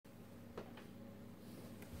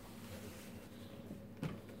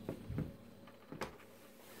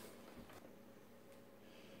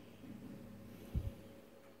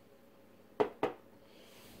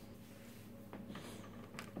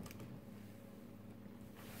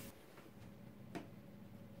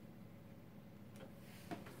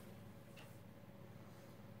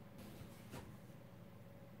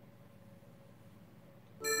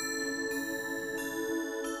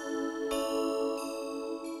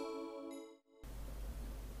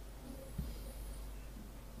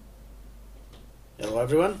Hello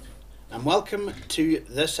everyone, and welcome to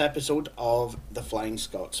this episode of the Flying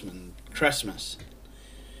Scotsman Christmas.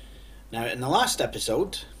 Now, in the last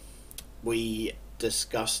episode, we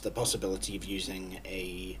discussed the possibility of using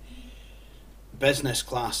a business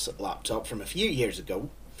class laptop from a few years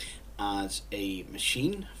ago as a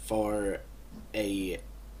machine for a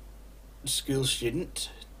school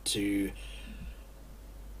student to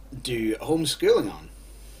do homeschooling on.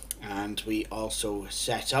 And we also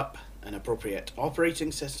set up an appropriate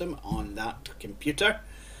operating system on that computer.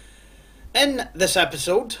 In this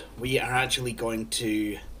episode, we are actually going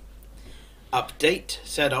to update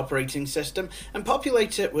said operating system and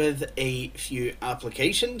populate it with a few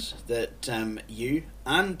applications that you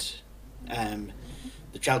and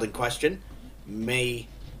the child in question may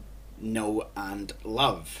know and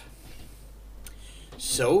love.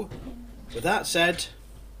 So, with that said,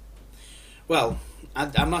 well,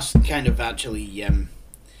 I must kind of actually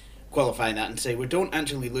qualify that and say we don't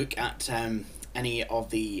actually look at any of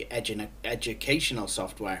the educational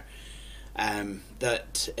software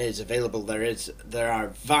that is available. There are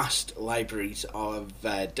vast libraries of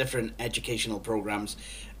different educational programs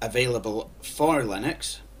available for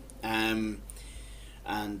Linux, and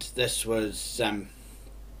this was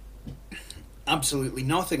absolutely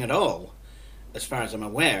nothing at all, as far as I'm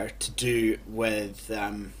aware, to do with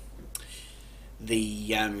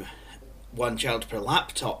the One Child Per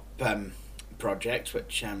Laptop project,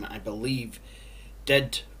 which I believe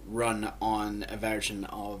did run on a version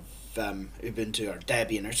of Ubuntu or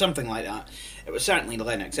Debian or something like that. It was certainly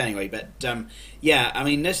Linux anyway, but yeah, I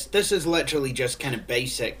mean, this is literally just kind of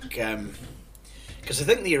basic, because I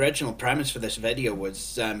think the original premise for this video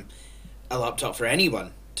was a laptop for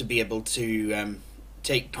anyone to be able to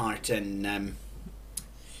take part in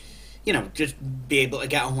just be able to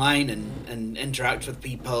get online and interact with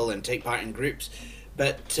people and take part in groups.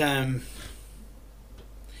 But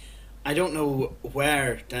I don't know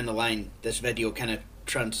where down the line this video kind of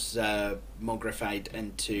transmogrified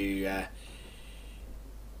into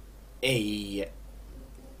it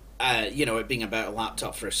being about a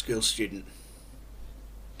laptop for a school student.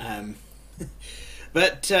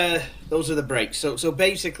 But those are the breaks. So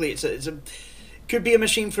basically it's a could be a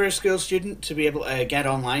machine for a school student to be able to get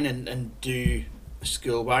online and do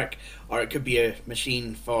schoolwork, or it could be a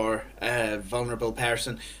machine for a vulnerable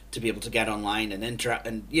person to be able to get online and interact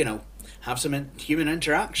and have some human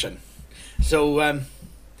interaction. So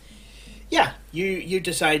yeah, you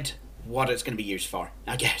decide what it's going to be used for,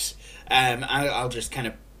 I guess. I'll just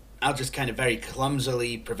kind of very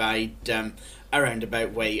clumsily provide a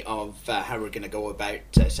roundabout way of how we're going to go about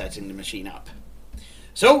setting the machine up.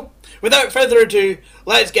 So, without further ado,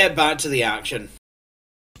 let's get back to the action.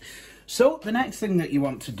 So, the next thing that you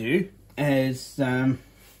want to do is, it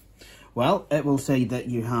will say that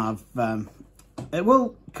you have, it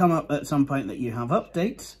will come up at some point that you have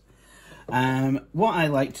updates. What I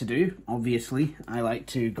like to do, obviously, I like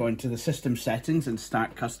to go into the system settings and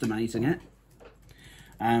start customizing it.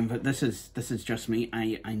 But this is just me.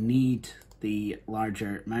 I need the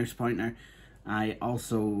larger mouse pointer. I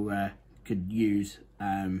also could use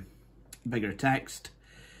bigger text,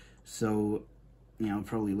 so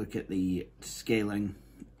probably look at the scaling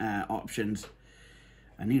options.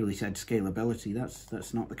 I nearly said scalability.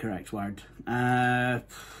 That's not the correct word.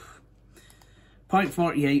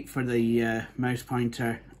 0.48 for the mouse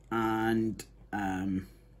pointer, and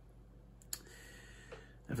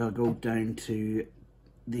if I go down to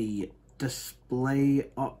the display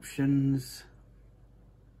options,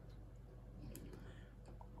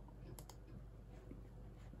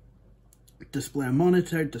 display a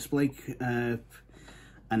monitor, display, and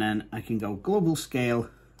then I can go global scale,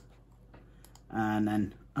 and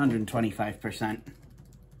then 125%.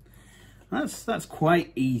 That's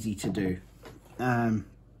quite easy to do.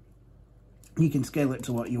 You can scale it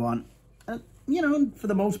to what you want. For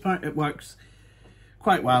the most part, it works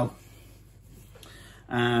quite well.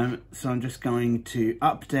 So I'm just going to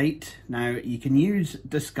update. Now, you can use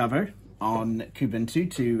Discover on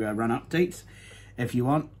Ubuntu to run updates if you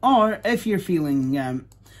want, or if you're feeling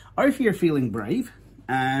brave,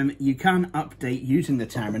 you can update using the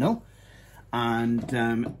terminal,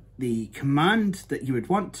 and the command that you would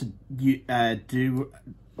want to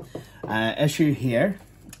issue here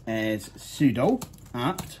is sudo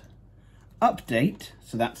apt update.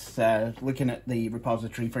 So that's looking at the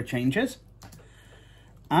repository for changes,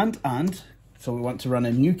 and so we want to run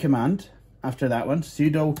a new command after that one,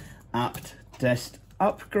 sudo apt dist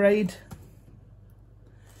upgrade.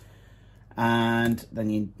 And then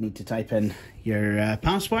you need to type in your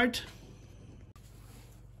password.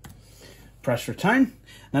 Press return.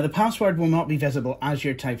 Now the password will not be visible as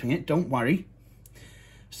you're typing it, don't worry.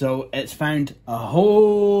 So it's found a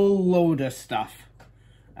whole load of stuff.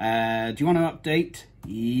 Do you want to update?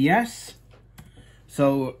 Yes.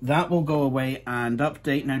 So that will go away and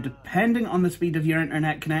update. Now, depending on the speed of your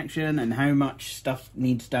internet connection and how much stuff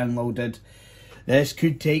needs downloaded, this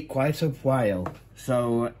could take quite a while.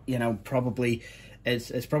 So, you know, probably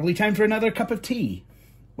it's probably time for another cup of tea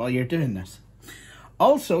while you're doing this.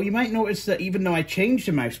 Also, you might notice that even though I changed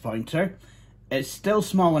the mouse pointer, it's still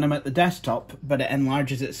small when I'm at the desktop, but it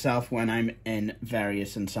enlarges itself when I'm in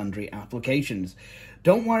various and sundry applications.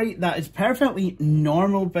 Don't worry, that is perfectly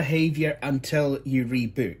normal behaviour until you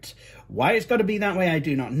reboot. Why it's got to be that way, I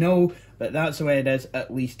do not know, but that's the way it is.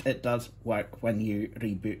 At least it does work when you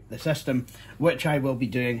reboot the system, which I will be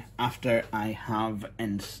doing after I have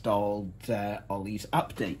installed all these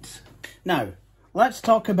updates. Now, let's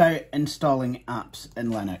talk about installing apps in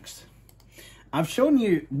Linux. I've shown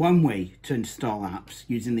you one way to install apps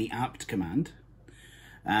using the apt command.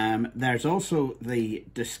 There's also the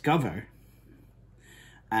discover.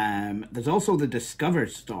 There's also the discover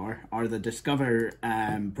store, or the discover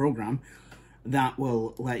program, that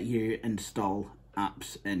will let you install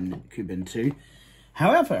apps in Ubuntu.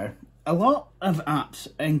 However, a lot of apps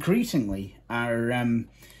increasingly are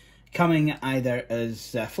coming either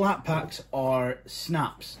as Flatpaks or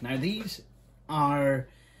snaps. Now, these are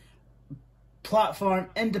platform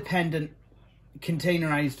independent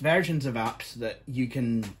containerized versions of apps that you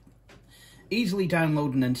can easily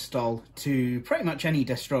download and install to pretty much any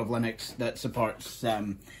distro of Linux that supports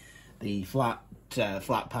the Flatpak,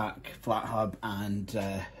 FlatHub, and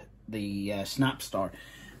the Snap Store.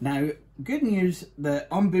 Now, good news, the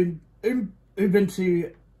Ubuntu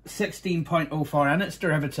 16.04 and its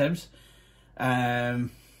derivatives,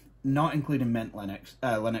 not including Mint Linux,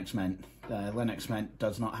 Linux Mint. Linux Mint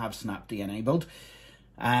does not have Snapd enabled.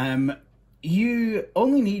 You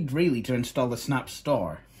only need really to install the Snap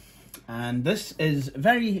Store. And this is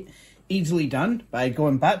very easily done by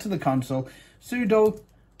going back to the console,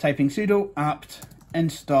 typing sudo apt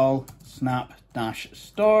install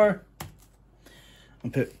snap-store,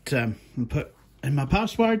 and put in my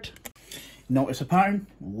password. Notice a pattern,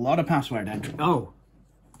 a lot of password entry. Oh,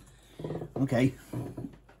 okay.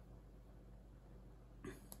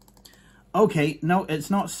 Okay, no, it's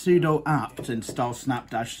not sudo apt install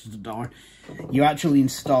snap-store. You actually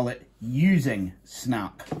install it using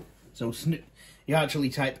snap. So you actually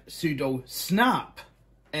type sudo snap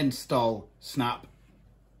install snap-store.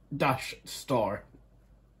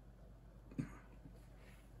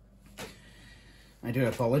 I do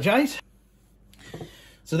apologise.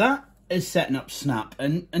 So that is setting up Snap,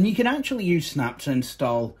 and you can actually use Snap to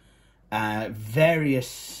install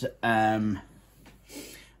various apps.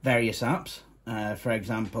 For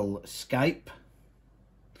example, Skype.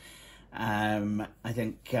 I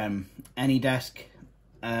think AnyDesk,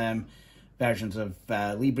 versions of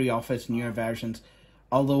LibreOffice, newer versions.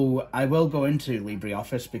 Although I will go into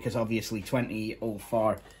LibreOffice because obviously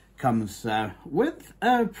 2004 comes with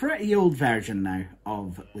a pretty old version now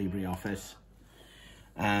of LibreOffice.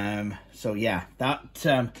 So yeah,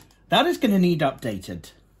 that is going to need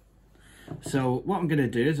updated. So what I'm going to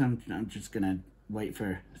do is I'm just going to wait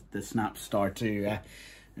for the Snap Store to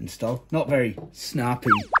install. Not very snappy,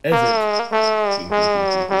 is it?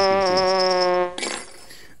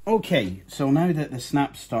 Okay, so now that the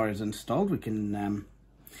Snap Store is installed, we can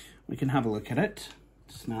have a look at it.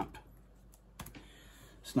 Snap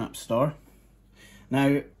Store.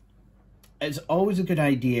 Now, it's always a good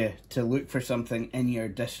idea to look for something in your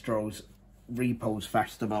distro's repos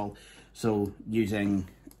first of all. So using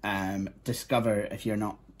discover if you're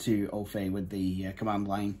not too au fait with the command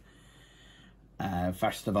line.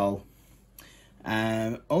 First of all,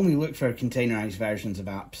 only look for containerized versions of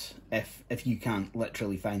apps if you can't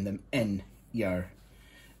literally find them in your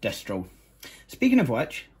distro. Speaking of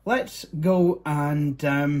which, let's go and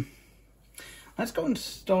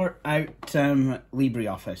start out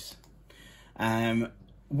LibreOffice.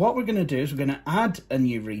 What we're going to do is we're going to add a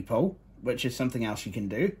new repo, which is something else you can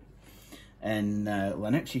do in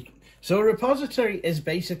Linux. So a repository is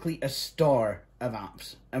basically a store of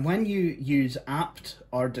apps, and when you use apt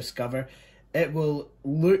or discover, it will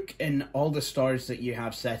look in all the stores that you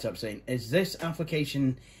have set up saying, is this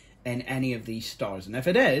application in any of these stores? And if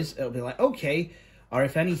it is, it'll be like, okay. Or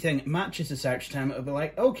if anything matches the search term, it'll be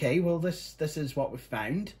like, okay, well, this is what we've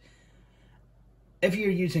found. If you're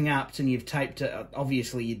using apt and you've typed it,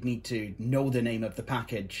 obviously you'd need to know the name of the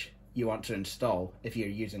package you want to install if you're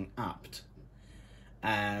using apt.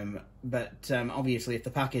 But obviously, if the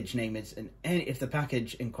package name is if the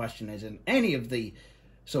package in question is in any of the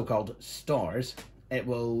so-called stores, it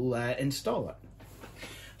will install it.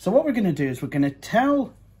 So what we're going to do is we're going to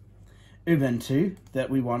tell Ubuntu that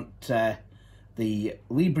we want the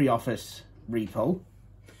LibreOffice repo.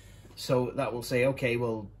 So that will say, okay,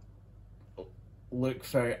 we'll look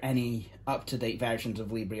for any up-to-date versions of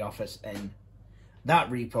LibreOffice in that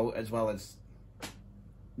repo as well as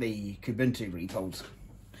the Ubuntu repos.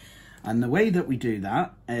 And the way that we do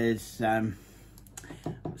that is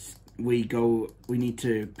we need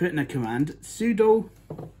to put in a command sudo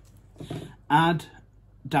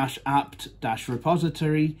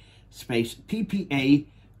add-apt-repository space ppa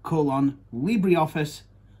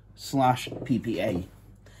 :LibreOffice/ppa.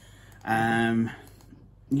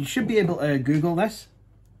 You should be able to Google this.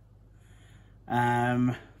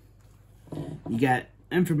 You get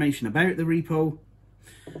information about the repo.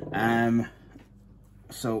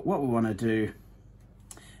 So what we want to do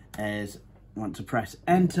is want to press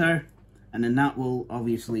enter, and then that will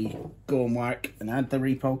obviously go and work and add the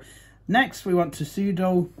repo. Next we want to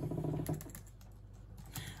sudo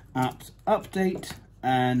apt update,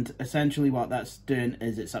 and essentially what that's doing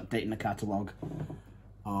is it's updating the catalogue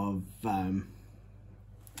of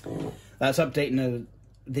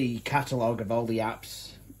the catalogue of all the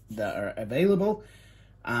apps that are available.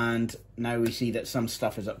 And now we see that some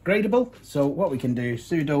stuff is upgradable. So what we can do,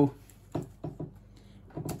 sudo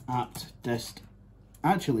apt dist,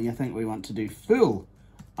 actually I think we want to do full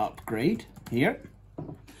upgrade here.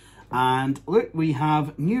 And look, we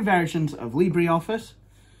have new versions of LibreOffice.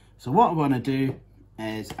 So what I want to do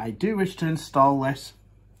is I do wish to install this,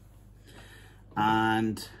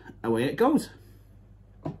 and away it goes.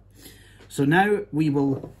 So now we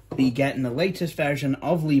will be getting the latest version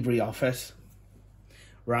of LibreOffice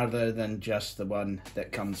rather than just the one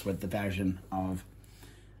that comes with the version of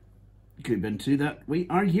Ubuntu that we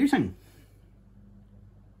are using.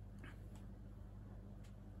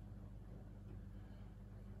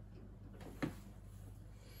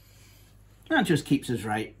 That just keeps us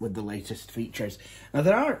right with the latest features. Now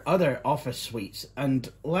there are other Office suites,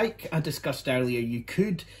 and like I discussed earlier, you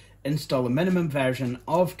could install a minimum version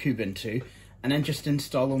of Ubuntu and then just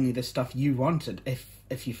install only the stuff you wanted if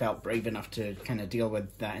you felt brave enough to kind of deal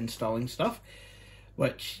with that installing stuff.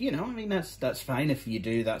 Which, you know, I mean, that's fine. If you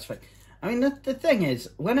do, that's fine. I mean, the thing is,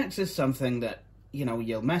 Linux is something that, you know,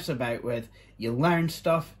 you'll mess about with, you'll learn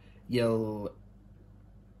stuff, you'll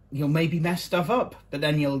maybe mess stuff up, but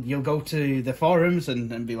then you'll go to the forums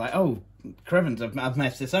and be like, oh, crevens, I've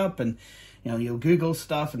messed this up, and you know, you'll Google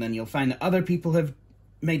stuff, and then you'll find that other people have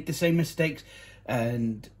made the same mistakes,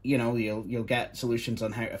 and you know, you'll get solutions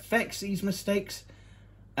on how to fix these mistakes.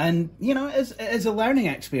 And you know, as a learning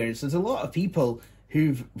experience, there's a lot of people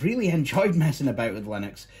who've really enjoyed messing about with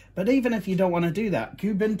Linux. But even if you don't want to do that,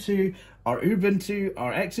 Ubuntu or Xubuntu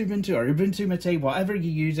or Ubuntu Mate, whatever you're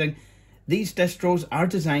using, these distros are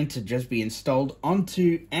designed to just be installed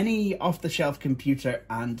onto any off-the-shelf computer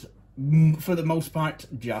and, for the most part,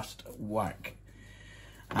 just work.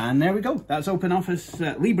 And there we go. That's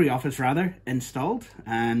LibreOffice rather, installed.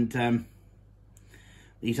 And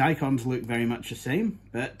these icons look very much the same,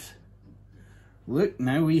 but look,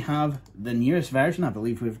 now we have the newest version. I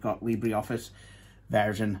believe we've got LibreOffice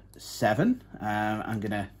version 7. I'm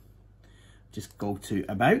going to just go to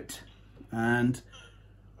About, and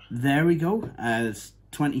there we go. It's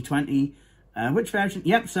 2020. Which version?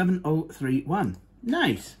 Yep, 7031.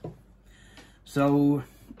 Nice. So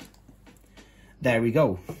there we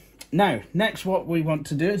go. Now, next what we want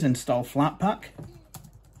to do is install Flatpak.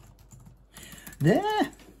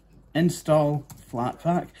 There. Install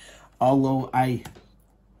Flatpak. Although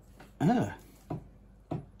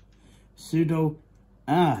sudo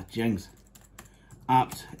jings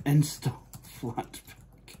apt install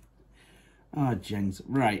Flatpak. Oh, jings.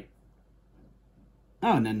 Right.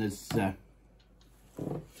 Oh, and then there's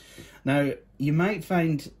now you might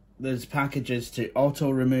find there's packages to auto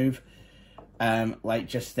remove, like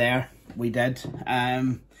just there we did.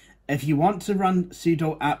 If you want to run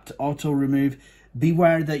sudo apt auto remove,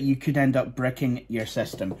 beware that you could end up bricking your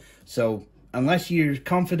system. So unless you're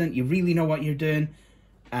confident you really know what you're doing,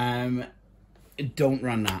 don't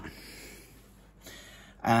run that.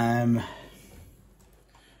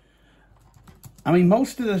 I mean,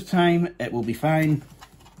 most of the time it will be fine,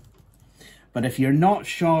 but if you're not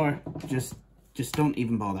sure, just don't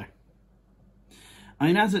even bother. I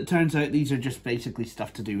mean, as it turns out, these are just basically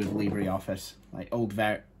stuff to do with LibreOffice, like old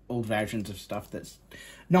versions of stuff that's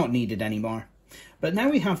not needed anymore. But now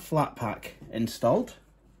we have Flatpak installed,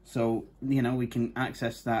 so you know we can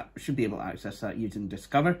access that. Should be able to access that using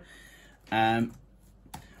Discover. But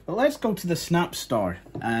let's go to the Snap Store,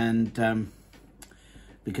 and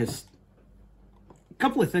because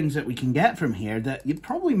couple of things that we can get from here that you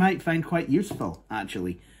probably might find quite useful,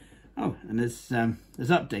 actually. Oh, and there's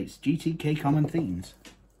updates. GTK common themes.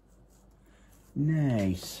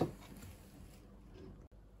 Nice.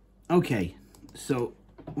 Okay, so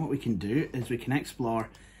what we can do is we can explore,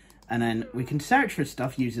 and then we can search for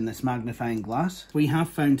stuff using this magnifying glass. We have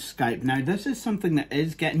found Skype. Now, this is something that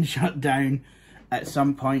is getting shut down at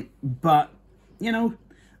some point, but, you know,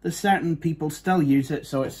 there's certain people still use it,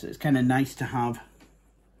 so it's kind of nice to have.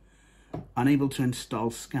 Unable to install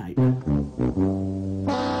Skype.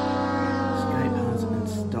 Skype has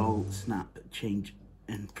installed Snap change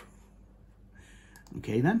in.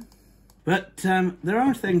 Okay then. But there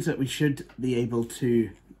are things that we should be able to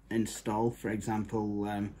install. For example,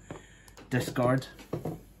 Discord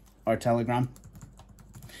or Telegram.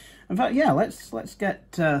 In fact, yeah, let's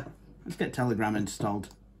get Telegram installed.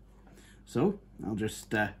 So I'll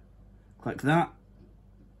just click that,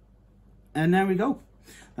 and there we go.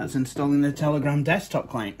 That's installing the Telegram desktop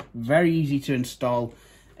client. Very easy to install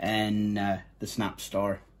in the Snap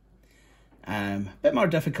Store. A bit more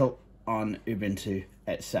difficult on Ubuntu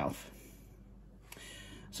itself.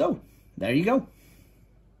 So, there you go.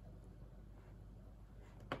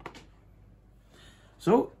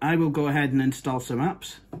 So, I will go ahead and install some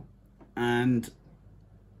apps, and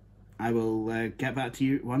I will get back to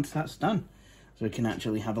you once that's done. So we can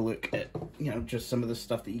actually have a look at, you know, just some of the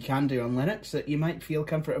stuff that you can do on Linux that you might feel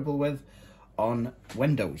comfortable with on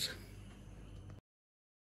Windows.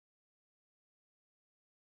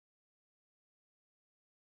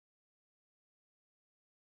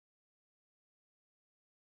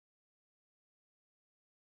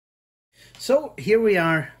 So here we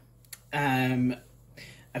are,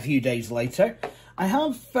 a few days later. I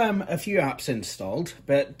have a few apps installed,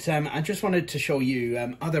 but I just wanted to show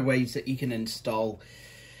you other ways that you can install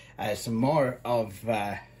some more of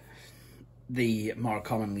the more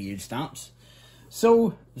commonly used apps.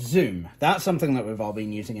 So, Zoom. That's something that we've all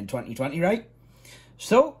been using in 2020, right?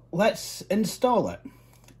 So, let's install it.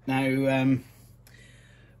 Now,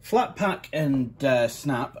 Flatpak and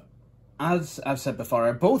Snap, as I've said before,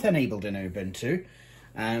 are both enabled in Ubuntu.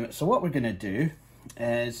 So what we're going to do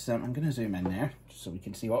is, I'm going to zoom in there so we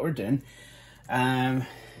can see what we're doing. I'm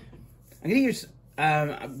going to use,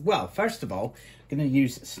 well, first of all, I'm going to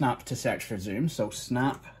use Snap to search for Zoom. So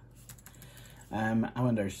Snap, I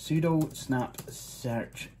wonder, sudo snap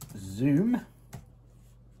search Zoom.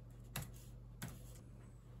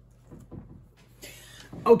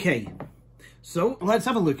 Okay, so let's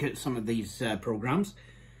have a look at some of these programs.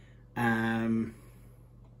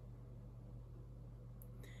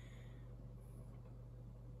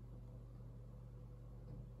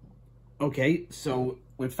 Okay, so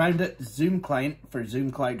we've found it, Zoom client for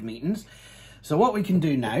Zoom Cloud meetings. So what we can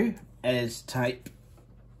do now is type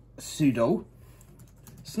sudo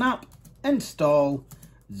snap install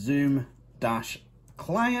zoom-client,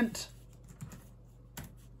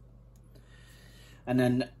 and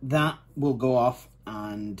then that will go off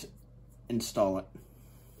and install it.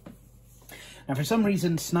 Now, for some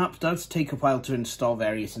reason, Snap does take a while to install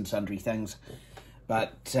various and sundry things,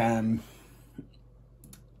 but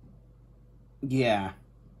yeah.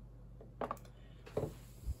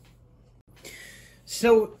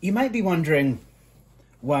 So you might be wondering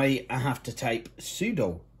why I have to type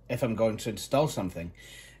sudo if I'm going to install something,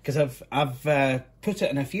 because I've put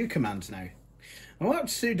it in a few commands now. And what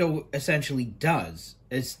sudo essentially does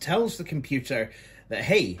is tells the computer that,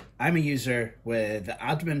 hey, I'm a user with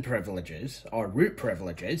admin privileges or root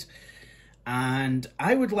privileges, and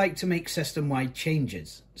I would like to make system-wide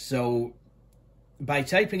changes. So by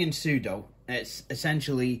typing in sudo, it's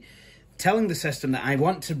essentially telling the system that I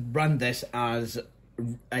want to run this as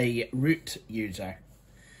a root user.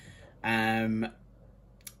 And,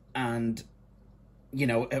 you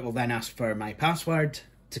know, it will then ask for my password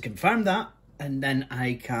to confirm that, and then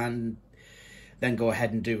I can then go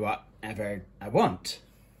ahead and do whatever I want.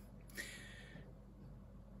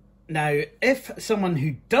 Now, if someone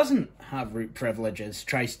who doesn't have root privileges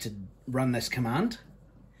tries to run this command,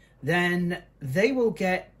 then they will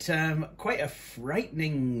get quite a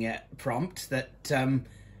frightening prompt that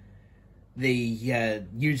the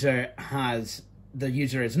user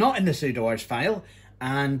is not in the sudoers file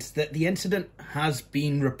and that the incident has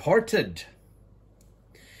been reported.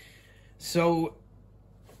 So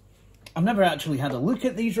I've never actually had a look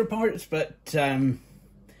at these reports, but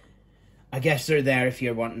I guess they're there if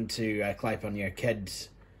you're wanting to clap on your kids.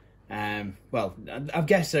 Well, I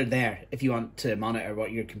guess they're there if you want to monitor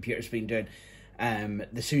what your computer's been doing.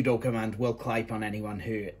 The sudo command will clap on anyone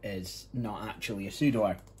who is not actually a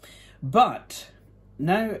sudoer. But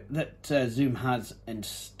now that Zoom has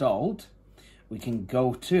installed, we can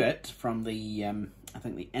go to it from the, I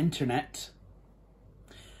think, the internet.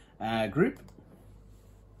 group.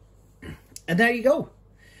 And there you go.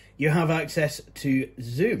 You have access to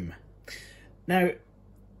Zoom. Now,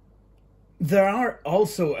 there are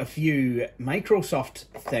also a few Microsoft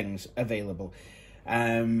things available.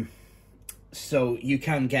 So you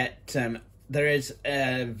can get... there is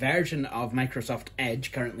a version of Microsoft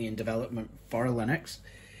Edge currently in development for Linux.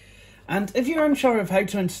 And if you're unsure of how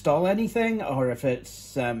to install anything, or if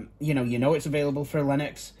it's, you know it's available for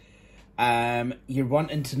Linux, you're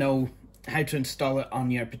wanting to know how to install it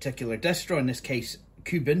on your particular distro, in this case,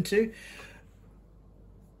 Ubuntu.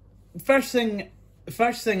 First thing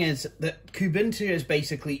is that Ubuntu is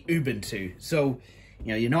basically Ubuntu. So,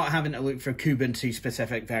 you're not having to look for Ubuntu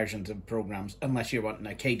specific versions of programs unless you're wanting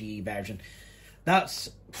a KDE version. But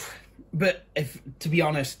to be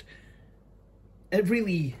honest, it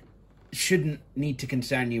really shouldn't need to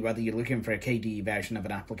concern you whether you're looking for a KDE version of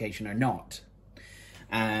an application or not.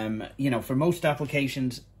 For most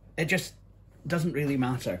applications, it just doesn't really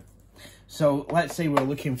matter. So let's say we're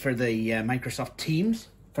looking for the Microsoft Teams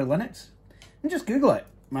for Linux, and just Google it.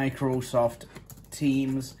 Microsoft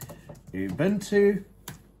Teams Ubuntu.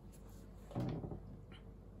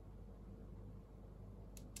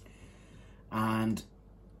 And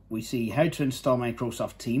we see how to install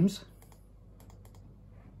Microsoft Teams.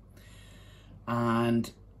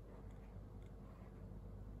 And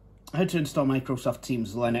how to install Microsoft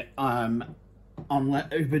Teams Linux on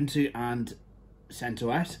Ubuntu and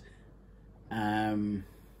CentOS. Ubuntu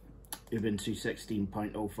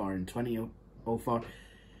 16.04 and 20.04.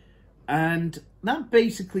 And that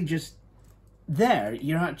basically just there,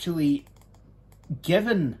 you're actually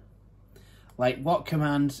given what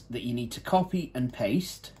commands that you need to copy and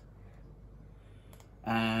paste.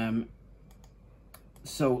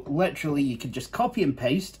 So literally you could just copy and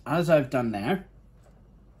paste, as I've done there.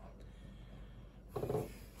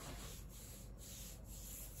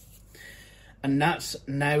 And that's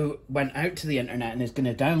now went out to the internet and is going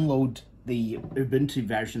to download the Ubuntu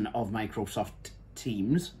version of Microsoft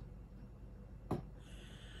Teams.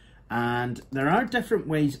 And there are different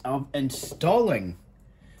ways of installing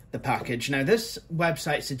the package. Now, this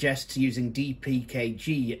website suggests using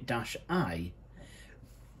dpkg-i.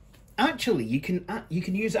 Actually, you can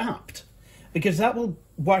use apt, because that will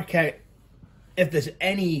work out if there's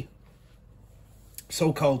any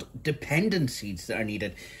so-called dependencies that are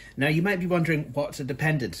needed. Now, you might be wondering, what's a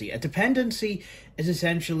dependency? A dependency is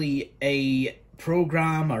essentially a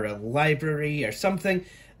program or a library or something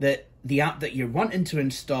that the app that you're wanting to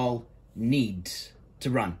install needs to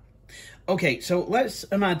run. Okay, so let's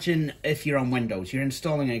imagine if you're on Windows, you're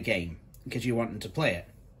installing a game because you're wanting to play it.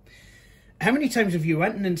 How many times have you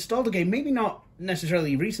went and installed a game? Maybe not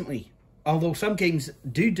necessarily recently, although some games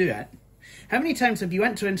do it. How many times have you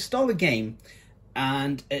went to install a game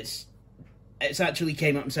and it's actually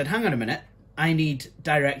came up and said, hang on a minute, I need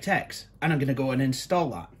DirectX, and I'm going to go and install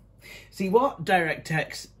that. See, what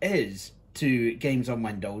DirectX is to games on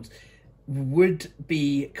Windows would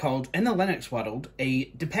be called, in the Linux world, a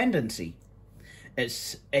dependency.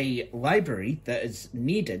 It's a library that is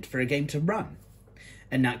needed for a game to run.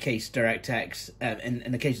 In that case, DirectX,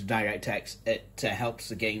 in the case of DirectX, it helps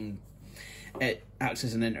the game. It acts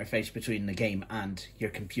as an interface between the game and your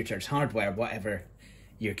computer's hardware, whatever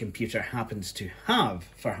your computer happens to have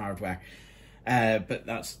for hardware. But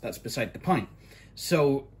that's beside the point.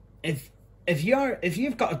 So if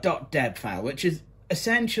you've got a .deb file, which is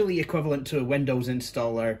essentially equivalent to a Windows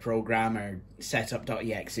installer program or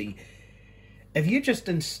setup.exe, if you just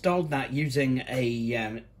installed that using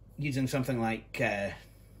using something like I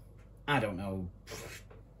don't know,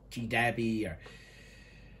 GDebi, or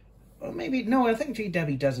well, maybe no, I think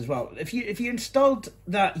GDebi does as well. If you installed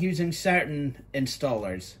that using certain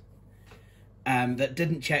installers that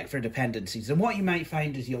didn't check for dependencies, then what you might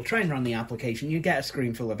find is you'll try and run the application, you get a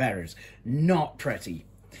screen full of errors. Not pretty.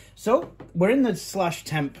 So we're in the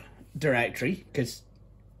 /temp directory because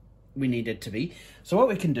we need it to be. So what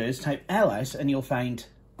we can do is type ls and you'll find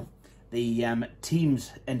the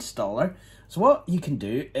Teams installer. So what you can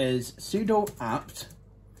do is sudo apt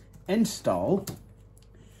install,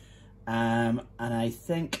 and I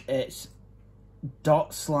think it's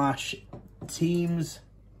 /teams,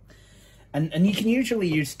 and you can usually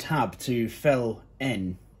use tab to fill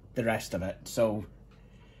in the rest of it. So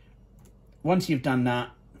once you've done that,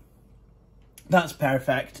 that's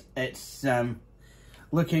perfect. It's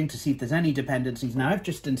looking to see if there's any dependencies. Now I've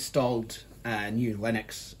just installed a new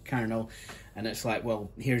Linux kernel, and it's like,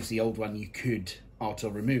 well, here's the old one. You could auto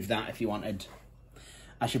remove that if you wanted.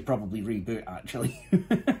 I should probably reboot, actually.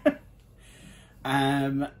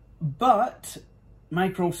 But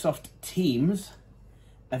Microsoft Teams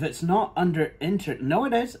If it's not under internet, no,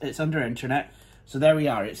 it is. It's under internet. So there we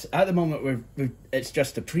are. It's at the moment it's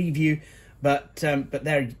just a preview, but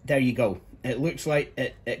there you go. It looks like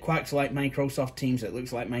it quacks like Microsoft Teams. It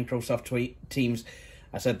looks like Microsoft Teams.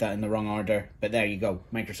 I said that in the wrong order, but there you go.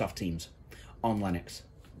 Microsoft Teams on Linux.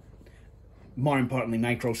 More importantly,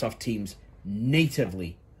 Microsoft Teams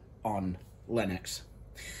natively on Linux.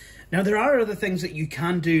 Now, there are other things that you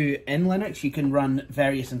can do in Linux. You can run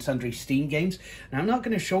various and sundry Steam games. Now, I'm not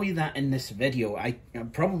going to show you that in this video. I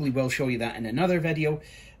probably will show you that in another video.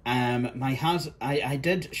 I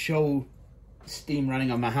did show Steam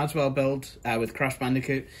running on my Haswell build with Crash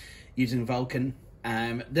Bandicoot using Vulkan.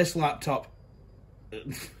 This laptop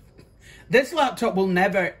will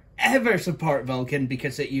never ever support Vulkan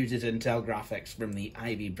because it uses Intel graphics from the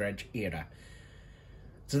Ivy Bridge era.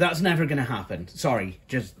 So that's never going to happen. Sorry,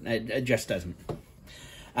 it just doesn't.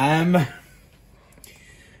 But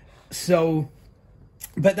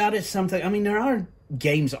that is something. I mean, there are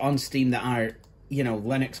games on Steam that are,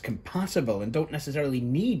 Linux compatible and don't necessarily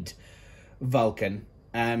need Vulkan.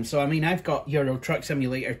 So I mean, I've got Euro Truck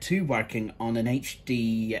Simulator 2 working on an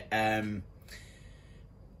HD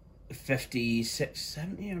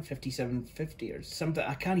 5670 or 5750 or something.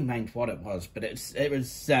 I can't even mind what it was, but it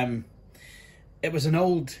was an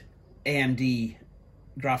old AMD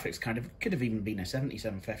graphics card. It could have even been a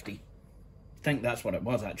 7750. I think that's what it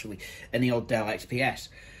was, actually, in the old Dell XPS.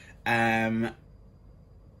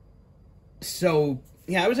 So,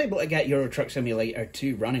 yeah, I was able to get Euro Truck Simulator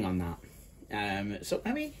 2 running on that. So,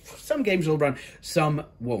 I mean, some games will run, some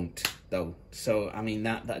won't, though. So, I mean,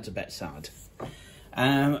 that's a bit sad.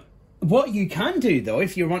 What you can do, though,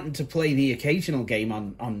 if you're wanting to play the occasional game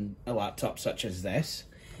on a laptop such as this,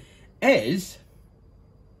 is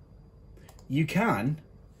you can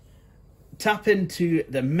tap into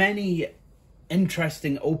the many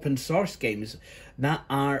interesting open source games that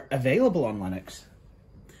are available on Linux,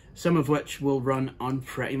 some of which will run on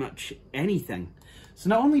pretty much anything. So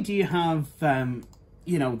not only do you have,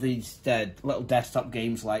 these little desktop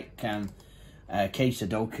games like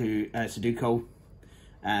Sudoku,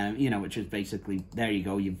 which is basically, there you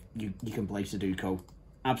go, you can play Sudoku,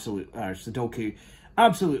 Sudoku,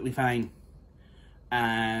 absolutely fine.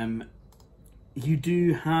 You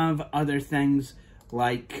do have other things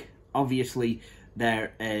like, obviously,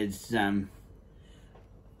 there is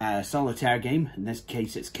a solitaire game. In this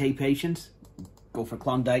case, it's K-Patience. Go for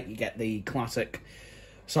Klondike, you get the classic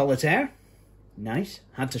solitaire. Nice,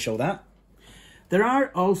 had to show that. There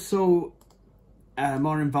are also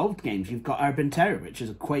more involved games. You've got Urban Terror, which is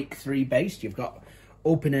a Quake 3 based. You've got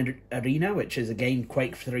Open Arena, which is again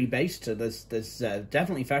Quake 3 based. So there's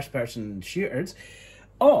definitely first person shooters.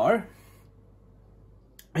 Or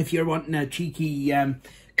if you're wanting a cheeky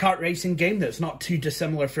kart racing game that's not too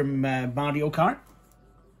dissimilar from Mario Kart.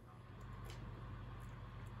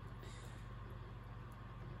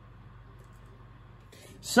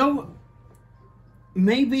 So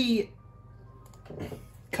maybe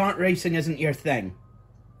kart racing isn't your thing.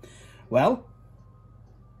 Well,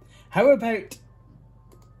 how about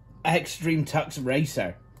Extreme Tux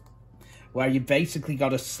Racer, where you basically got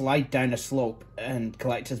to slide down a slope and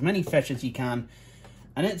collect as many fish as you can,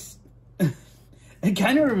 and it's it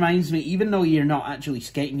kind of reminds me, even though you're not actually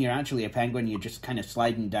skating, you're actually a penguin, you're just kind of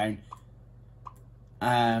sliding down.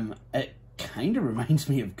 It kind of reminds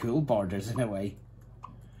me of Cool Borders in a way.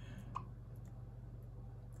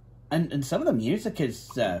 And some of the music is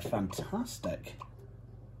fantastic.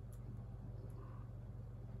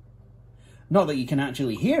 Not that you can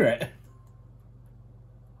actually hear it.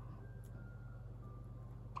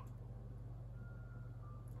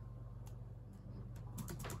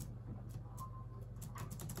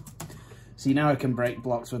 See, now I can break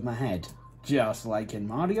blocks with my head, just like in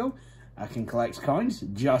Mario. I can collect coins,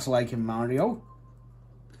 just like in Mario.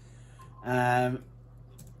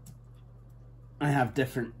 I have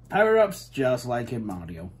different power-ups, just like in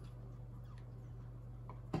Mario.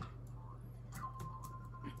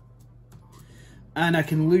 And I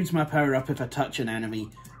can lose my power-up if I touch an enemy,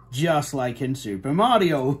 just like in Super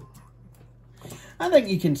Mario. I think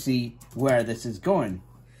you can see where this is going.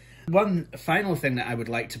 One final thing that I would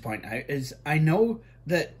like to point out is I know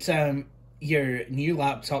that your new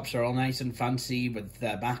laptops are all nice and fancy with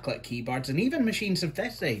backlit keyboards, and even machines of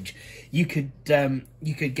this age, you could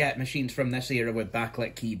get machines from this era with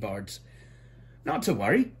backlit keyboards. Not to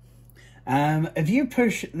worry. If you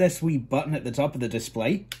push this wee button at the top of the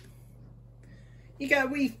display, you get a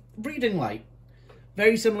wee reading light,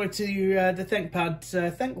 very similar to the ThinkPad's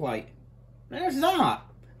Think Light. There's that,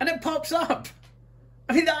 and it pops up.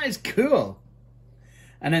 I mean, that is cool.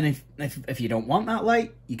 And then if you don't want that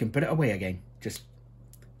light, you can put it away again. Just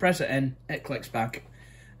press it in, it clicks back,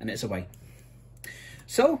 and it's away.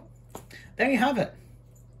 So, there you have it.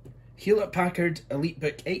 Hewlett-Packard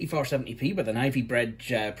EliteBook 8470p with an Ivy Bridge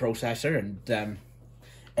processor and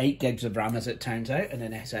 8 gigs of RAM, as it turns out, and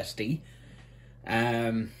an SSD.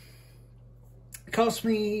 Cost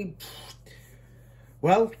me,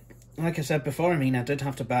 well, like I said before, I mean, I did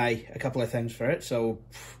have to buy a couple of things for it, so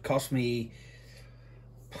cost me,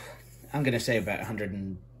 I'm going to say about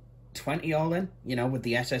 120 all in, you know, with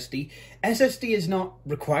the SSD. SSD is not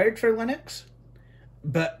required for Linux,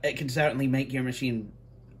 but it can certainly make your machine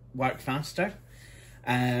work faster.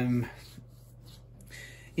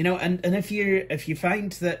 You know, and if you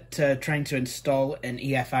find that trying to install in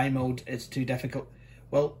EFI mode is too difficult,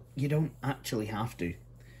 well, you don't actually have to.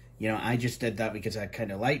 You know, I just did that because I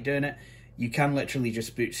kind of like doing it. You can literally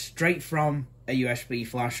just boot straight from a USB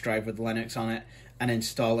flash drive with Linux on it and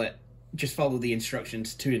install it. Just follow the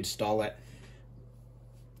instructions to install it.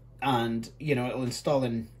 And, you know, it'll install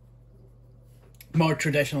in more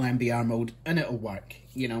traditional MBR mode and it'll work,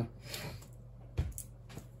 you know.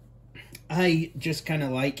 I just kind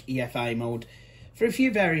of like EFI mode for a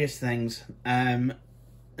few various things.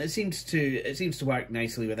 It seems to work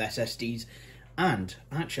nicely with SSDs, and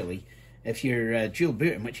actually, if you're dual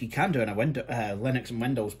booting, which you can do in a Linux and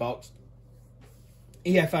Windows box,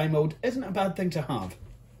 EFI mode isn't a bad thing to have.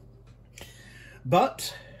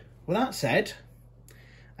 But with that said,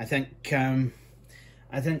 I think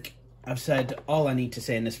I've said all I need to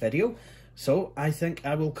say in this video, so I think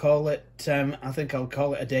I will call it. I'll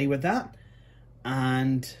call it a day with that,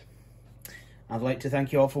 and I'd like to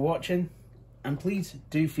thank you all for watching, and please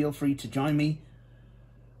do feel free to join me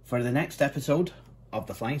for the next episode of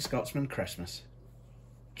the Flying Scotsman Christmas.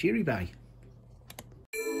 Cheery bye.